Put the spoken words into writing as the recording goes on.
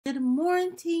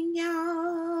morning,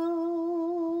 y'all.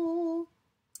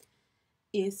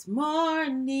 It's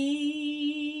morning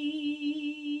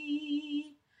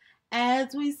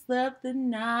as we slept the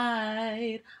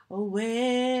night away.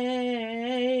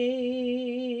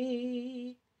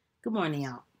 Good morning,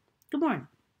 y'all. Good morning.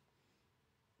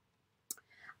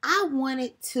 I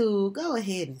wanted to go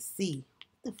ahead and see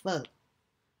what the fuck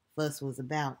fuss was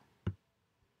about.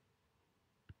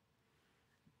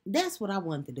 That's what I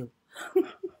wanted to do.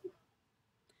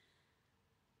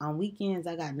 On weekends,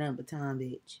 I got nothing but time,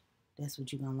 bitch. That's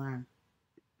what you gonna learn.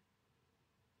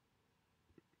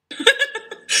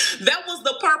 That was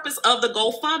the purpose of the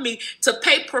GoFundMe, to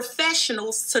pay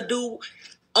professionals to do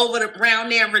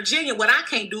around there in Virginia what I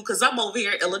can't do because I'm over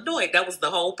here in Illinois. That was the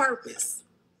whole purpose.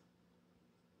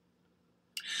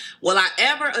 Will I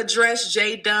ever address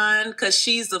J.Dunn because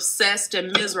she's obsessed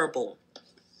and miserable?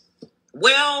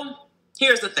 Well,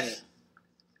 here's the thing.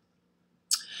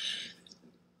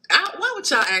 Why would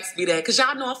y'all ask me that? Because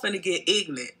y'all know I'm finna get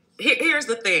ignorant. Here's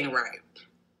the thing, right?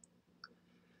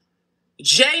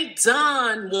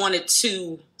 J.Dunn wanted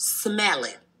to smell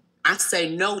it. I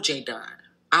say, no, J.Dunn.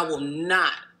 I will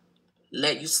not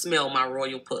let you smell my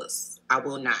royal puss. I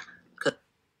will not. And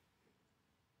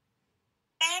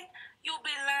you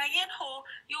be lying, ho.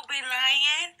 You be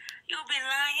lying. You be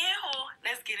lying, ho.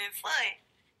 Let's get into it.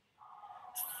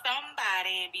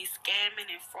 Somebody be scamming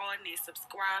and frauding their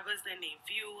subscribers and their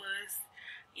viewers.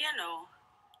 You know,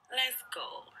 let's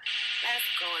go. Let's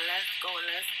go, let's go,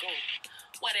 let's go.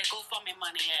 Where they go for me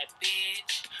money at,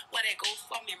 bitch? Where they go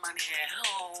for me money at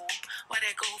home? Where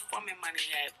they go for me money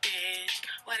at, bitch?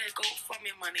 Where they go for me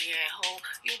money at home?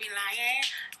 You be lying,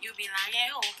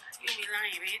 ho. You be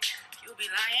lying, bitch. You be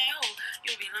lying, ho.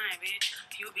 You be lying, bitch.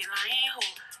 You be lying, ho.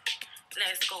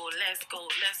 Let's go, let's go,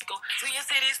 let's go. Do you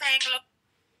see this thing? Look.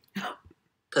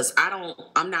 Because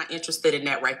I'm not interested in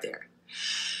that right there.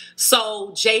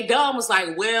 So J.Dunn was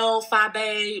like, well,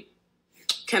 Fyebum,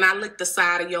 can I lick the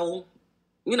side of your,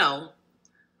 you know?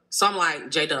 So I'm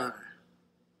like, J.Dunn,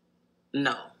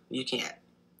 no, you can't.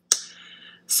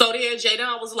 So then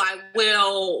J.Dunn was like,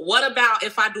 well, what about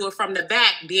if I do it from the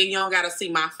back? Then you don't got to see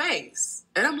my face.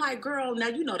 And I'm like, girl, now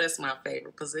you know that's my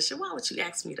favorite position. Why would you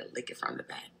ask me to lick it from the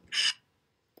back?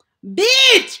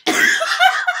 Bitch!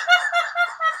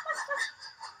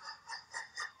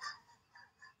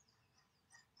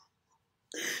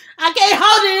 I can't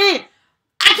hold it in.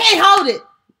 I can't hold it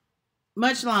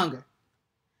much longer.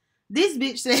 This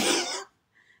bitch said,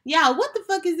 y'all, what the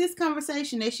fuck is this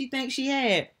conversation that she thinks she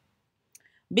had?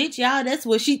 Bitch, y'all, that's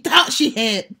what she thought she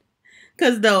had.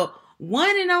 Because the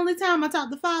one and only time I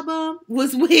talked to Fyebum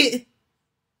was with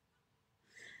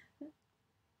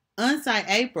Unsight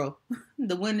April.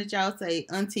 The one that y'all say,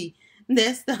 auntie.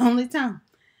 That's the only time.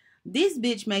 This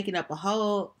bitch making up a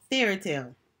whole fairy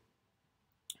tale.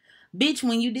 Bitch,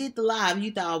 when you did the live,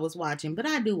 you thought I was watching. But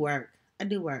I do work. I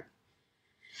do work.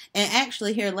 And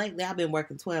actually, here lately, I've been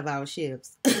working 12-hour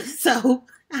shifts. So,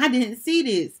 I didn't see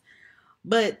this.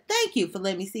 But thank you for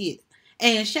letting me see it.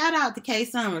 And shout out to K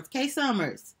Summers. K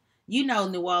Summers, you know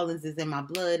New Orleans is in my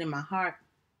blood, in my heart.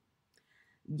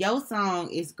 Your song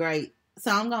is great.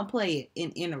 So, I'm going to play it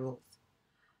in intervals.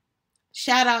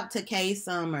 Shout out to K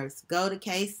Summers. Go to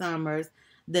K Summers.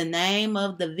 The name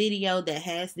of the video that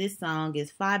has this song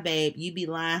is Fyebum, You Be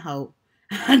Lying, Ho.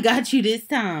 I got you this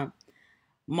time.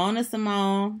 Mona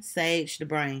Simone, Sage the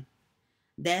Brain.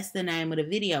 That's the name of the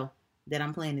video that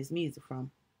I'm playing this music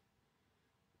from.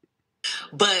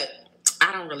 But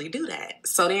I don't really do that.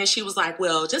 So then she was like,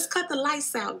 well, just cut the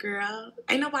lights out, girl.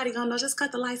 Ain't nobody gonna know. Just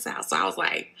cut the lights out. So I was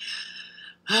like,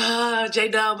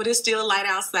 J.Dunn, but it's still light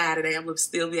outside today. I'm gonna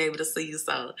still be able to see you.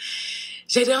 So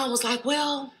J.Dunn was like,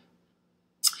 well,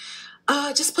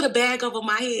 just put a bag over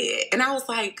my head. And I was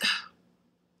like,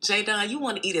 J.Dunn, you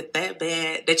want to eat it that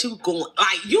bad that you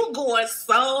going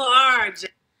so hard.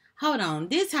 Hold on.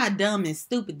 This how dumb and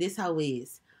stupid this hoe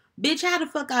is. Bitch, how the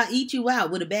fuck I eat you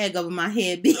out with a bag over my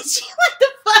head, bitch? What the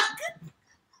fuck?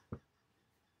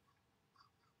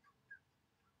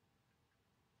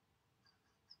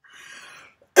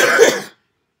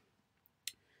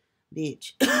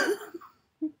 Bitch.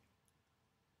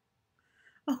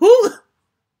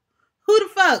 Who the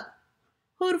fuck?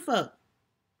 Who the fuck?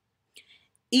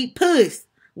 Eat puss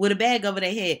with a bag over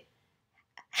their head.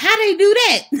 How they do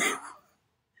that?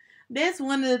 That's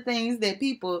one of the things that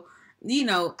people, you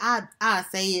know, I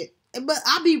say it, but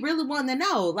I be really wanting to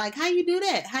know, like, how you do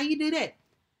that? How you do that?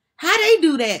 How they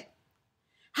do that?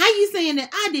 How you saying that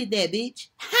I did that, bitch?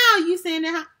 How you saying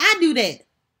that I do that?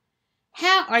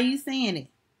 How are you saying it?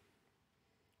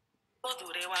 Go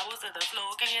through they wobble to the floor.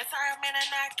 Can you time in a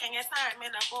knot? Can you time in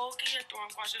a bowl? Can you throw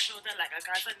them across your shoulder like a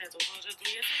continental soldier? Do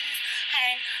your titties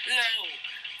hang low?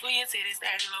 Do your titties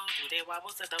hang low? Do they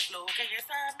wobble to the floor? Can you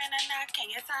time in a knot?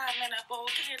 Can you time in a bowl?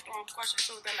 Can you throw them across your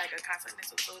shoulder like a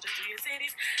continental soldier? Do your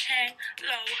titties hang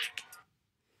low?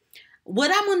 What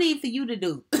I'm gonna need for you to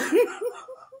do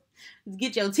is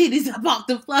get your titties up off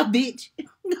the floor, bitch.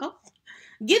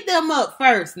 Get them up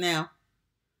first now.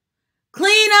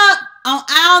 Clean up on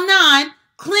aisle 9.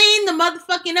 Clean the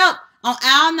motherfucking up on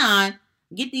aisle 9.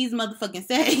 Get these motherfucking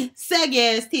saggy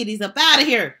ass titties up out of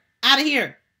here. Out of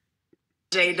here.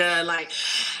 J.Dunn, like,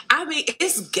 I mean,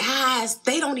 it's guys,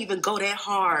 they don't even go that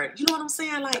hard. You know what I'm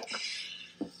saying? Like,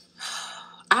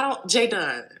 I don't,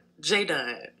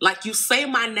 J.Dunn, like, you say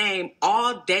my name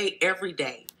all day, every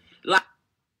day. Like,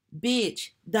 bitch,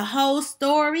 the whole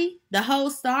story, the whole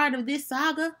start of this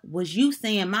saga was you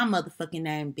saying my motherfucking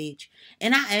name, bitch.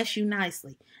 And I asked you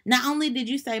nicely. Not only did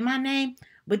you say my name,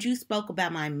 but you spoke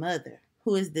about my mother,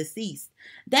 who is deceased.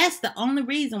 That's the only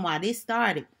reason why this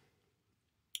started.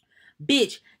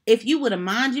 Bitch, if you would have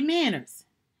mind your manners,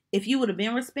 if you would have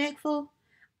been respectful,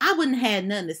 I wouldn't have had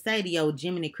nothing to say to your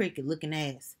Jiminy Cricket looking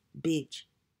ass, bitch.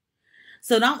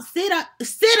 So don't sit up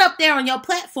there on your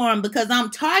platform because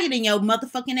I'm targeting your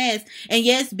motherfucking ass. And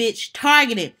yes, bitch,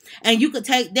 targeted. And you could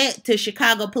take that to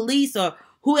Chicago police or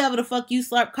whoever the fuck you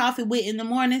slurp coffee with in the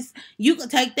mornings. You could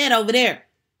take that over there.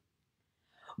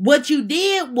 What you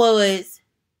did was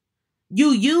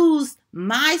you used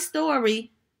my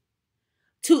story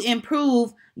to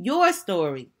improve your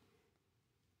story.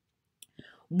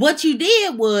 What you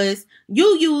did was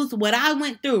you used what I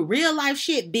went through. Real life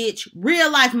shit, bitch.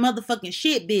 Real life motherfucking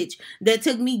shit, bitch. That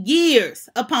took me years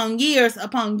upon years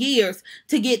upon years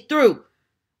to get through.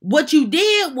 What you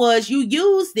did was you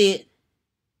used it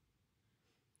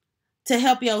to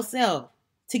help yourself.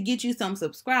 To get you some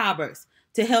subscribers.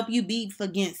 To help you beef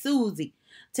against Susie.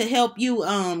 To help you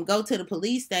go to the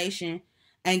police station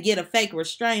and get a fake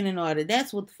restraining order.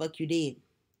 That's what the fuck you did.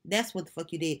 That's what the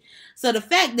fuck you did. So the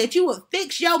fact that you would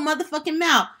fix your motherfucking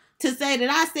mouth to say that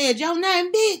I said your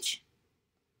name, bitch.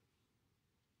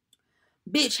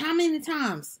 Bitch, how many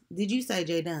times did you say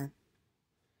J.Dunn?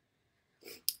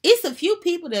 It's a few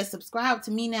people that subscribe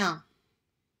to me now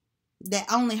that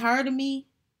only heard of me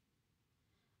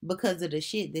because of the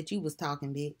shit that you was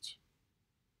talking, bitch.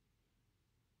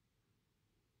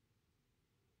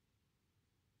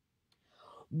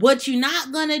 What you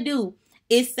not gonna do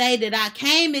is say that I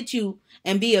came at you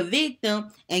and be a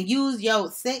victim and use your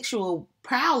sexual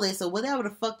prowess or whatever the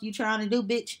fuck you trying to do,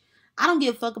 bitch. I don't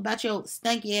give a fuck about your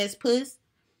stanky ass puss.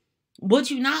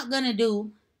 What you not gonna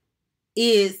do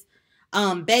is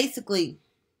basically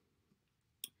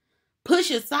push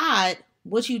aside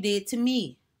what you did to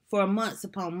me for months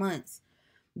upon months.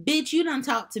 Bitch, you done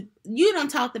talked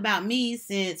about me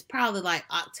since probably like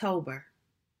October.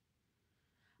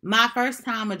 My first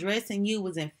time addressing you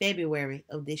was in February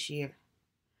of this year.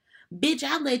 Bitch,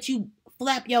 I let you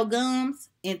flap your gums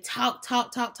and talk.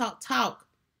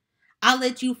 I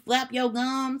let you flap your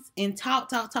gums and talk.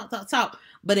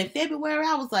 But in February,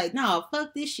 I was like, no,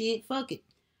 fuck this shit. Fuck it.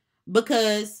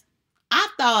 Because I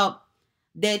thought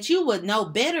that you would know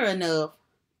better enough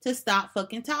to stop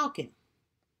fucking talking.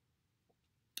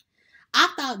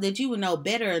 I thought that you would know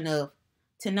better enough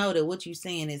to know that what you're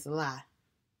saying is a lie.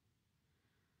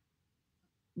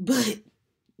 But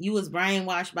you was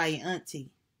brainwashed by your auntie.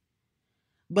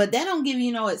 But that don't give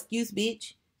you no excuse,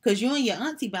 bitch. Because you and your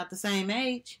auntie about the same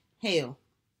age. Hell.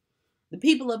 The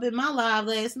people up in my live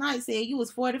last night said you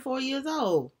was 44 years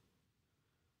old.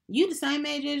 You the same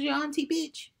age as your auntie,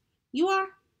 bitch. You are.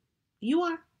 You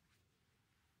are.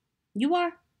 You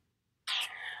are.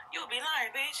 You'll be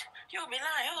lying, bitch. You'll be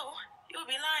lying, ho. You'll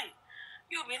be lying.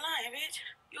 You'll be lying, bitch.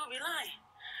 You'll be lying.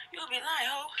 You'll be lying,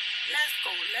 ho. Let's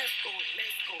go.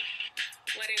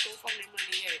 Where they go from the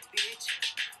money at, bitch?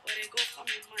 Where they go from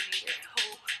the money at,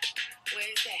 ho?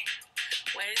 Where's that?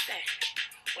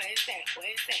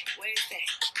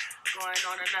 Going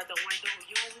on another window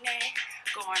unit.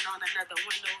 Going on another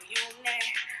window unit.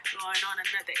 Going on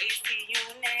another AC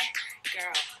unit.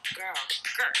 Girl.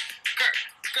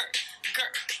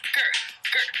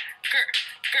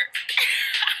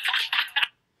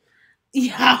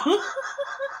 Yo.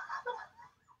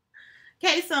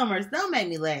 K Summers, don't make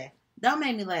me laugh. Don't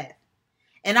make me laugh.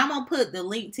 And I'm going to put the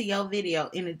link to your video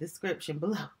in the description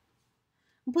below.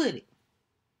 Put it.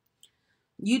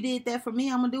 You did that for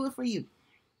me, I'm going to do it for you.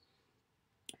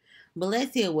 But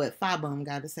let's hear what Fyebum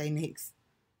got to say next.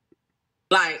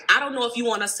 Like, I don't know if you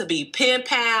want us to be pen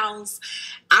pals.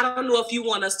 I don't know if you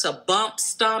want us to bump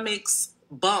stomachs,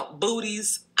 bump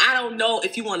booties. I don't know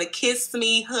if you want to kiss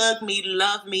me, hug me,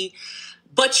 love me,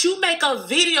 but you make a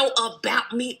video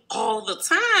about me all the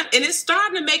time. And it's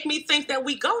starting to make me think that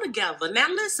we go together. Now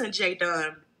listen,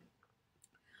 J.Dunn.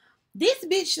 This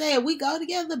bitch said we go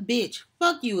together, bitch.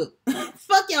 Fuck you.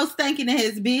 Fuck your stinking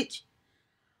ass, bitch.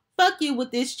 Fuck you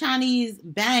with this Chinese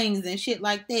bangs and shit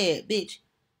like that, bitch.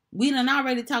 We done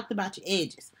already talked about your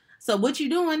edges. So what you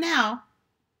doing now?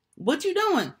 What you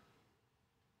doing?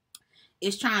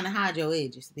 Is trying to hide your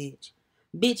edges, bitch.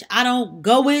 Bitch, I don't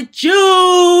go with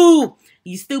you.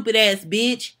 You stupid ass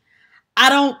bitch. I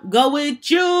don't go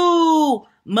with you.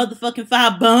 Motherfucking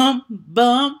Fyebum.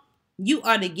 Bum. You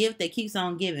are the gift that keeps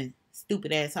on giving.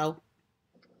 Stupid asshole.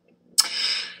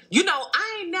 You know,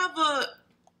 I ain't never,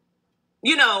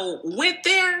 went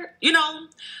there,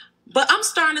 but I'm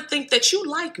starting to think that you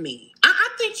like me. I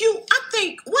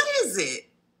think, what is it?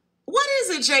 What is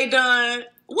it, J.Dunn?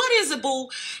 What is it, boo?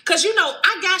 Because,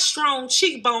 I got strong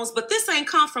cheekbones, but this ain't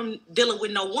come from dealing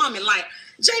with no woman. Like,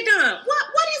 J.Dunn,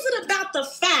 what is it about the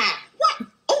fat? What?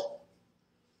 Oh.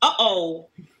 Uh-oh.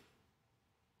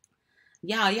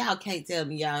 Y'all can't tell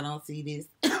me y'all don't see this.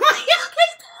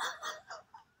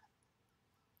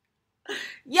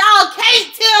 Y'all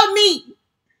can't tell me.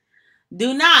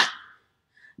 Do not.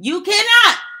 You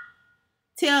cannot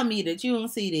tell me that you don't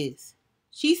see this.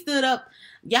 She stood up.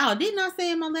 Y'all, didn't I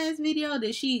say in my last video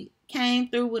that she came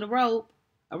through with a robe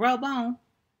on?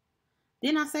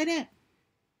 Didn't I say that?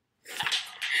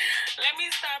 Let me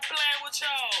stop playing with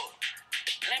y'all.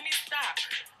 Let me stop.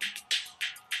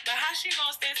 But how she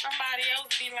gonna say somebody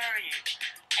else be lying?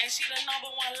 And she the #1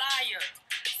 liar.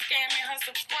 Scamming her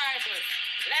subscribers.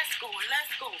 Let's go,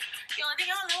 let's go. You're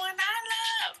the only one I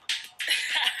love.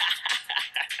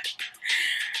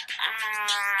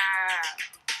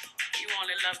 You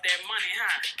only love that money,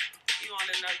 huh? You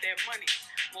only love that money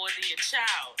more than your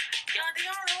child. You're the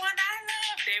only one I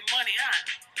love. That money, huh?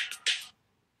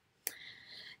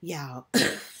 Y'all,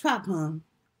 Fyebum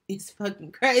is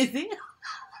fucking crazy.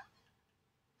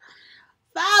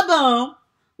 Fyebum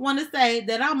want to say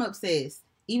that I'm obsessed,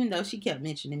 even though she kept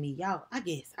mentioning me. Y'all, I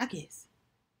guess.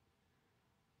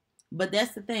 But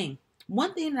that's the thing.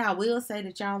 One thing that I will say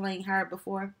that y'all ain't heard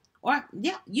before, or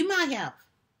yeah, you might have.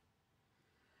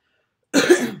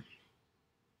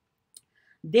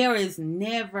 There is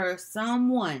never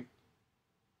someone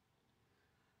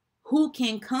who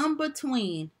can come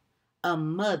between a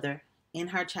mother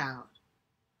and her child.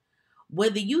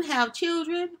 Whether you have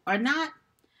children or not,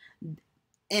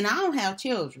 and I don't have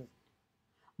children,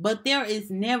 but there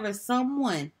is never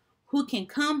someone who can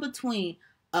come between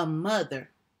a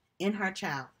mother and her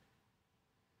child.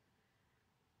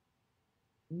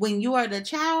 When you are the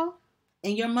child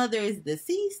and your mother is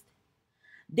deceased,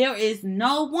 there is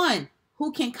no one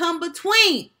who can come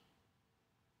between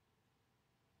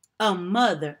a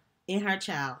mother and her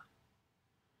child.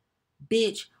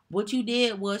 Bitch, what you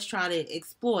did was try to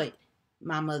exploit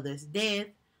my mother's death,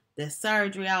 the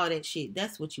surgery, all that shit.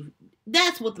 That's what the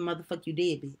motherfucker you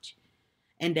did, bitch.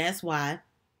 And that's why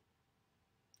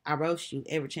I roast you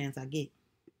every chance I get.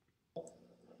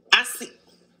 I see.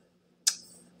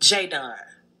 J.Dunn.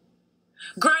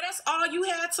 Girl, that's all you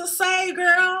had to say,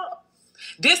 girl.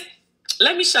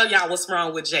 Let me show y'all what's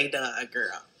wrong with J.Dunn,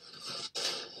 girl.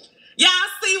 Y'all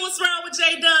see what's wrong with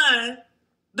J.Dunn?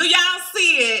 Do y'all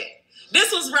see it?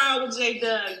 This was wrong with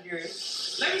J.Dunn, girl.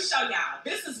 Let me show y'all.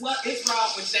 This is what is wrong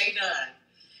with J.Dunn.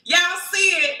 Y'all see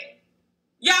it?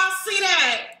 Y'all see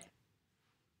that?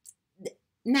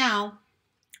 Now,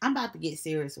 I'm about to get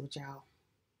serious with y'all.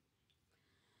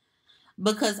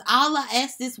 Because all I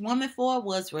asked this woman for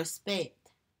was respect.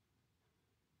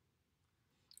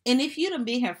 And if you done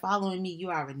been here following me, you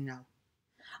already know.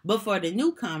 But for the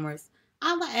newcomers,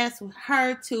 all I asked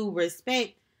her to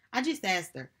respect, I just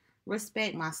asked her,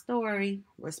 respect my story,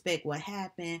 respect what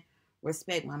happened,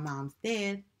 respect my mom's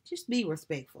death. Just be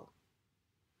respectful.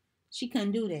 She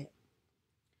couldn't do that.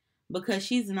 Because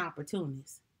she's an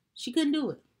opportunist. She couldn't do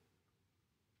it.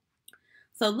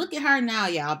 So look at her now,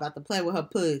 y'all, about to play with her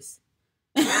puss.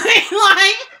 I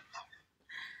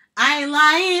ain't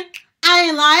lying,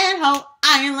 ho.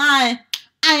 I ain't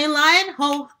lying,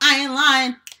 ho. I ain't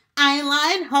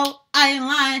lying, ho. I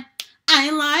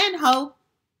ain't lying, ho.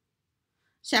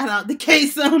 Shout out to K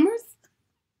Summers.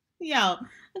 Yo,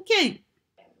 okay.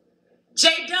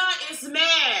 J.Dunn is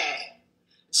mad.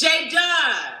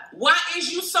 J.Dunn, why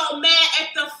is you so mad at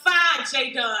the fire,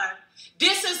 J.Dunn?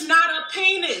 This is not a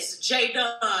penis,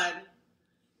 J.Dunn.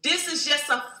 This is just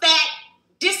a fact.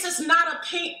 This is not a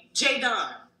penis,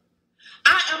 J.Dunn.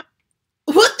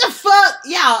 What the fuck?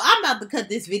 Y'all, I'm about to cut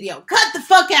this video. Cut the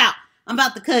fuck out. I'm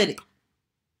about to cut it.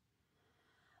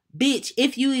 Bitch,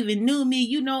 if you even knew me,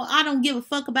 you know I don't give a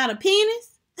fuck about a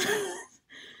penis.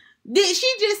 Did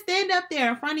she just stand up there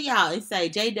in front of y'all and say,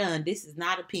 J.Dunn, this is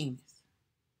not a penis?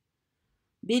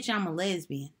 Bitch, I'm a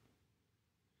lesbian.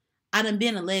 I done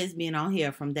been a lesbian on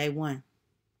here from day one.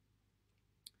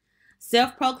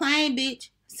 Self-proclaimed, bitch.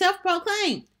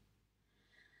 Self-proclaimed.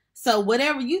 So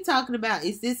whatever you talking about,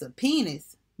 is this a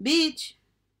penis? Bitch.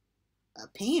 A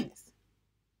penis.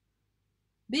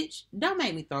 Bitch, don't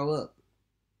make me throw up.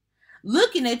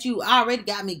 Looking at you already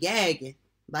got me gagging.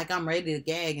 Like I'm ready to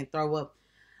gag and throw up.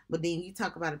 But then you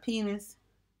talk about a penis.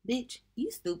 Bitch, you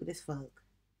stupid as fuck.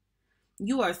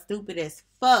 You are stupid as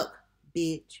fuck,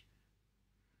 bitch.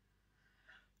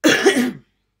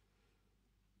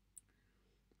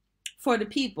 For the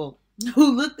people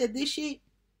who looked at this shit,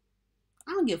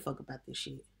 I don't give a fuck about this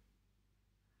shit.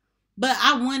 But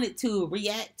I wanted to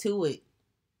react to it.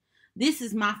 This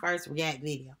is my first react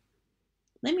video.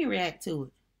 Let me react to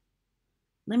it.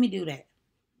 Let me do that.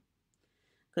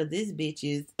 Because this bitch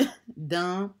is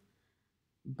dumb,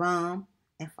 bum,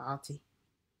 and faulty.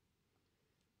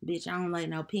 Bitch, I don't like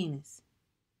no penis.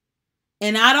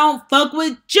 And I don't fuck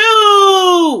with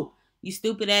you! You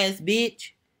stupid ass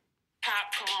bitch.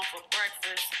 Popcorn for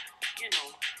breakfast, you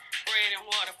know, bread and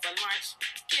water for lunch.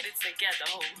 Get it together,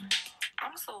 ho.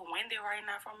 I'm so winded right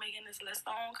now from making this little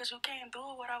song because you can't do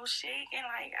it without shaking.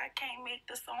 Like, I can't make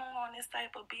the song on this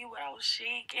type of beat without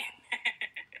shaking.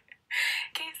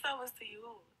 Can't sell this to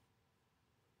you.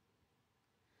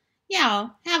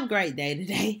 Y'all, have a great day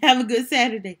today. Have a good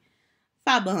Saturday.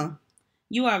 Fyebum,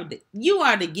 you are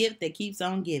the gift that keeps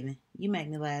on giving. You make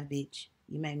me laugh, bitch.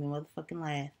 You make me motherfucking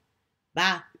laugh.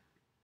 Bye.